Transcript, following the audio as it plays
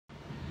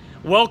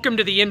Welcome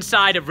to the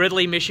inside of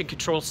Ridley Mission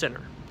Control Center.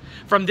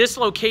 From this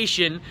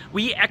location,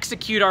 we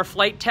execute our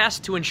flight tests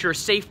to ensure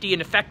safety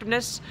and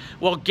effectiveness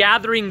while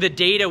gathering the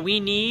data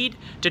we need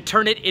to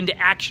turn it into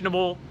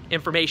actionable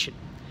information.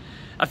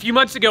 A few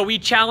months ago, we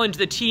challenged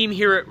the team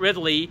here at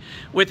Ridley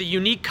with a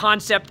unique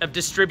concept of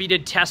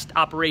distributed test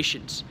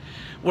operations,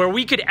 where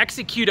we could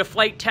execute a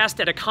flight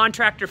test at a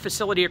contractor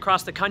facility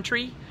across the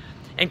country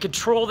and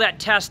control that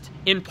test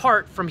in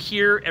part from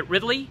here at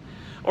Ridley,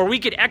 or we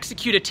could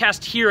execute a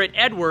test here at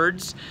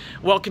Edwards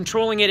while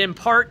controlling it in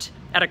part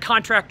at a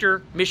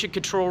contractor mission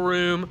control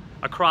room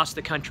across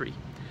the country.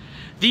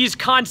 These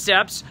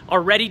concepts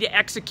are ready to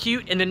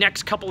execute in the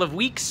next couple of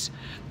weeks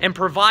and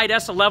provide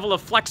us a level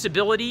of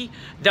flexibility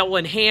that will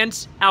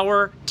enhance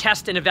our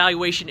test and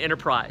evaluation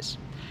enterprise.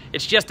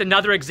 It's just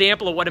another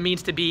example of what it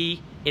means to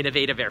be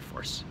innovative Air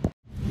Force.